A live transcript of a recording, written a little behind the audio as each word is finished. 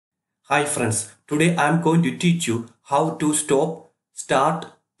Hi friends, today I am going to teach you how to stop, start,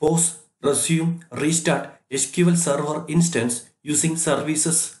 pause, resume, restart SQL Server instance using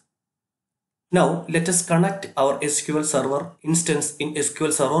services. Now let us connect our SQL Server instance in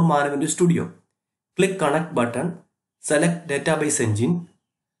SQL Server Management Studio. Click Connect button, select Database Engine,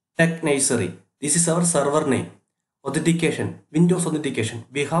 Tech Nursery. This is our server name. Authentication, Windows Authentication.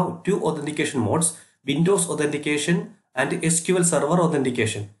 We have two authentication modes, Windows Authentication and SQL Server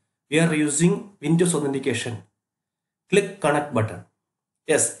Authentication. We are using Windows Authentication. Click Connect button.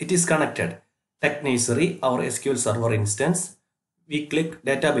 Yes, it is connected. Tech Nursery, our SQL Server instance. We click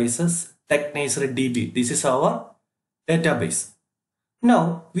Databases, Tech Nursery DB. This is our database.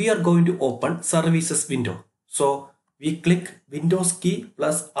 Now we are going to open Services window. So we click Windows key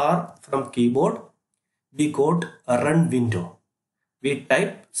plus R from keyboard. We got a run window. We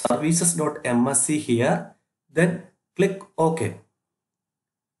type Services.msc here. Then click OK.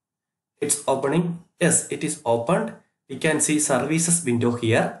 It's opening. Yes, it is opened. We can see services window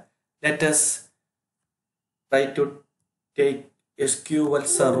here. Let us try to take SQL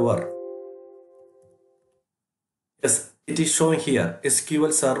Server. Yes, it is showing here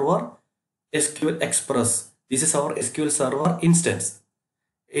SQL Server, SQL Express. This is our SQL Server instance.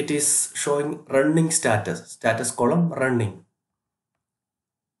 It is showing running status column running.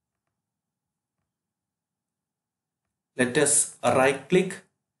 Let us right click.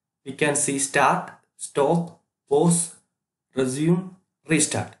 We can see start, stop, pause, resume,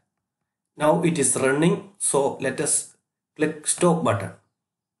 restart. Now it is running, so let us click stop button.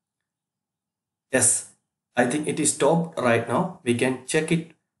 Yes, I think it is stopped right now. We can check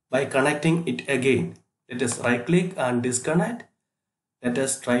it by connecting it again. Let us right click and disconnect. Let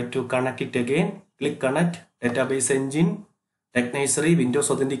us try to connect it again. Click connect, database engine, Tech Nursery, Windows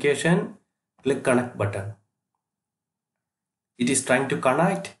Authentication. Click connect button. It is trying to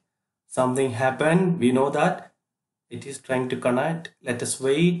connect. Something happened. We know that it is trying to connect. Let us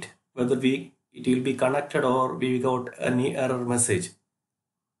wait whether it will be connected or we got any error message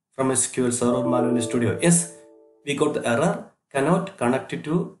from SQL Server Management Studio. Yes, we got the error. Cannot connect it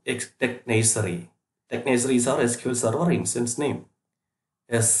to Tech Nursery. Tech Nursery is our SQL Server instance name.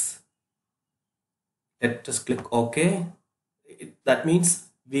 Yes. Let us click OK. That means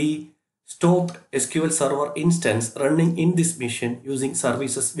we stopped SQL Server instance running in this machine using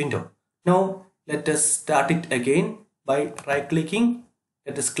services window. Now let us start it again by right clicking.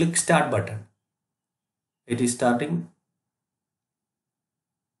 Let us click start button. It is starting.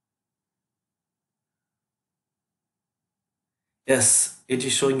 Yes, it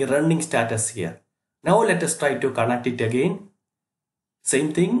is showing a running status here. Now let us try to connect it again.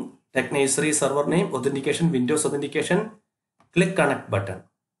 Same thing, Tech Nursery server name, authentication, Windows Authentication. Click connect button.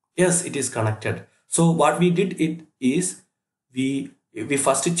 Yes, it is connected. So what we did is we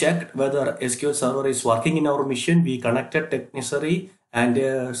first checked whether SQL Server is working in our machine. We connected Tech Nursery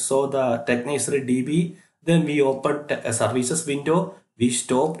and saw the Tech Nursery DB. Then we opened a services window. We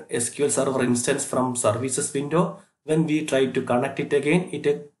stopped SQL Server instance from services window. When we tried to connect it again,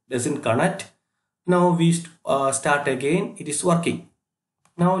 it doesn't connect. Now we start again. It is working.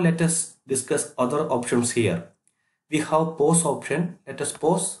 Now let us discuss other options here. We have pause option. Let us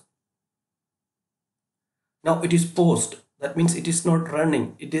pause. Now it is paused. That means it is not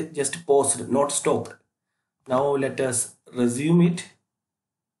running. It is just paused, not stopped. Now let us resume it.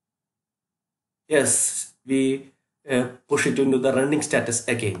 Yes, we push it into the running status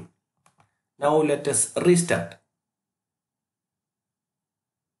again. Now let us restart.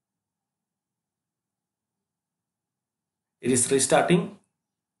 It is restarting.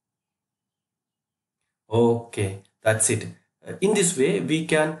 Okay, that's it. In this way, we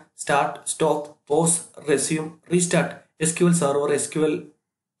can start, stop, pause, resume, restart SQL Server SQL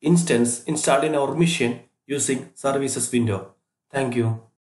instance installed in our machine using services window. Thank you.